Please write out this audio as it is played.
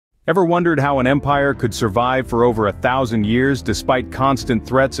Ever wondered how an empire could survive for over 1,000 years despite constant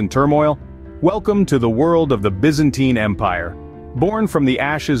threats and turmoil? Welcome to the world of the Byzantine Empire. Born from the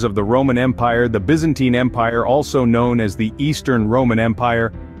ashes of the Roman Empire, the Byzantine Empire, also known as the Eastern Roman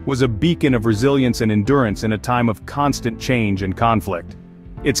Empire, was a beacon of resilience and endurance in a time of constant change and conflict.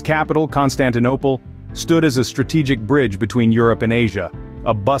 Its capital, Constantinople, stood as a strategic bridge between Europe and Asia,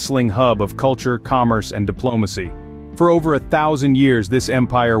 a bustling hub of culture, commerce, and diplomacy. For over 1,000 years, this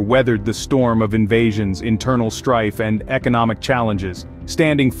empire weathered the storm of invasions, internal strife, and economic challenges,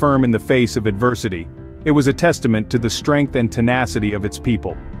 standing firm in the face of adversity. It was a testament to the strength and tenacity of its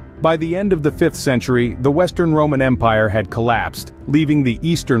people. By the end of the 5th century, the Western Roman Empire had collapsed, leaving the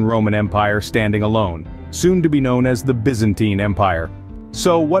Eastern Roman Empire standing alone, soon to be known as the Byzantine Empire.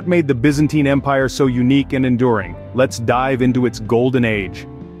 So what made the Byzantine Empire so unique and enduring? Let's dive into its golden age.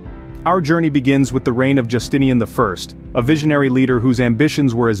 Our journey begins with the reign of Justinian the First, a visionary leader whose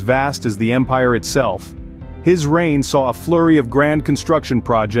ambitions were as vast as the empire itself. His reign saw a flurry of grand construction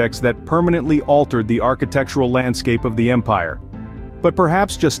projects that permanently altered the architectural landscape of the empire. But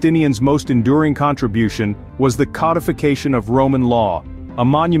perhaps Justinian's most enduring contribution was the codification of Roman law, a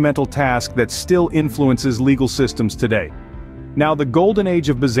monumental task that still influences legal systems today. Now, the Golden Age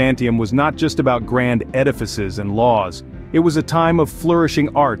of Byzantium was not just about grand edifices and laws. It was a time of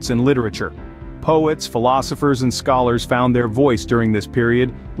flourishing arts and literature. Poets, philosophers, and scholars found their voice during this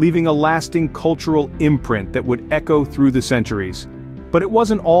period, leaving a lasting cultural imprint that would echo through the centuries. But it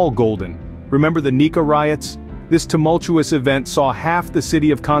wasn't all golden. Remember the Nika riots? This tumultuous event saw half the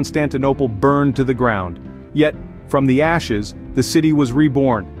city of Constantinople burned to the ground. Yet, from the ashes, the city was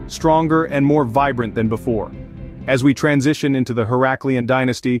reborn, stronger and more vibrant than before. As we transition into the Heraclian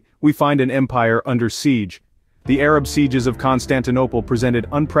dynasty, we find an empire under siege. The Arab sieges of Constantinople presented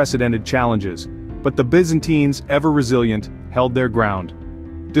unprecedented challenges, but the Byzantines, ever resilient, held their ground.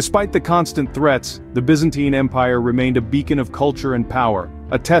 Despite the constant threats, the Byzantine Empire remained a beacon of culture and power,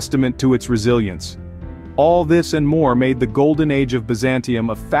 a testament to its resilience. All this and more made the Golden Age of Byzantium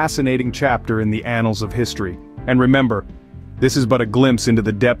a fascinating chapter in the annals of history. And remember, this is but a glimpse into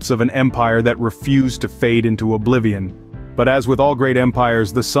the depths of an empire that refused to fade into oblivion. But as with all great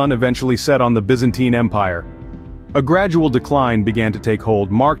empires, the sun eventually set on the Byzantine Empire. A gradual decline began to take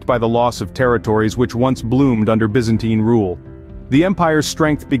hold, marked by the loss of territories which once bloomed under Byzantine rule. The empire's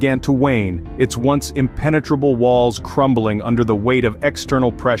strength began to wane, its once impenetrable walls crumbling under the weight of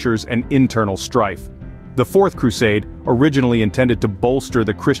external pressures and internal strife. The Fourth Crusade, originally intended to bolster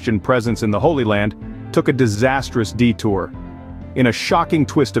the Christian presence in the Holy Land, took a disastrous detour. In a shocking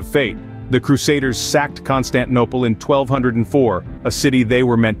twist of fate, the Crusaders sacked Constantinople in 1204, a city they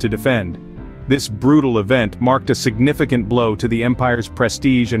were meant to defend. This brutal event marked a significant blow to the empire's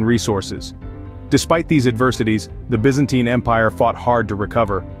prestige and resources. Despite these adversities, the Byzantine Empire fought hard to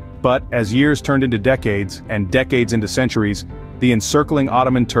recover. But as years turned into decades, and decades into centuries, the encircling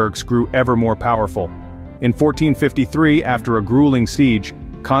Ottoman Turks grew ever more powerful. In 1453, after a grueling siege,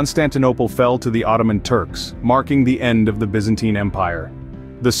 Constantinople fell to the Ottoman Turks, marking the end of the Byzantine Empire.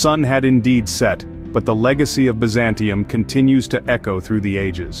 The sun had indeed set, but the legacy of Byzantium continues to echo through the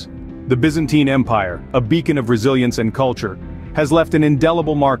ages. The Byzantine Empire, a beacon of resilience and culture, has left an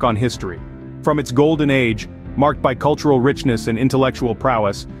indelible mark on history. From its golden age, marked by cultural richness and intellectual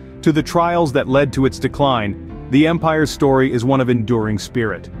prowess, to the trials that led to its decline, the empire's story is one of enduring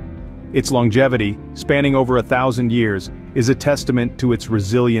spirit. Its longevity, spanning over 1,000 years, is a testament to its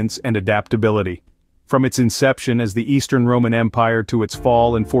resilience and adaptability. From its inception as the Eastern Roman Empire to its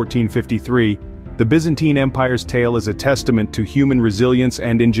fall in 1453, the Byzantine Empire's tale is a testament to human resilience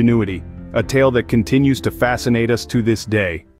and ingenuity, a tale that continues to fascinate us to this day.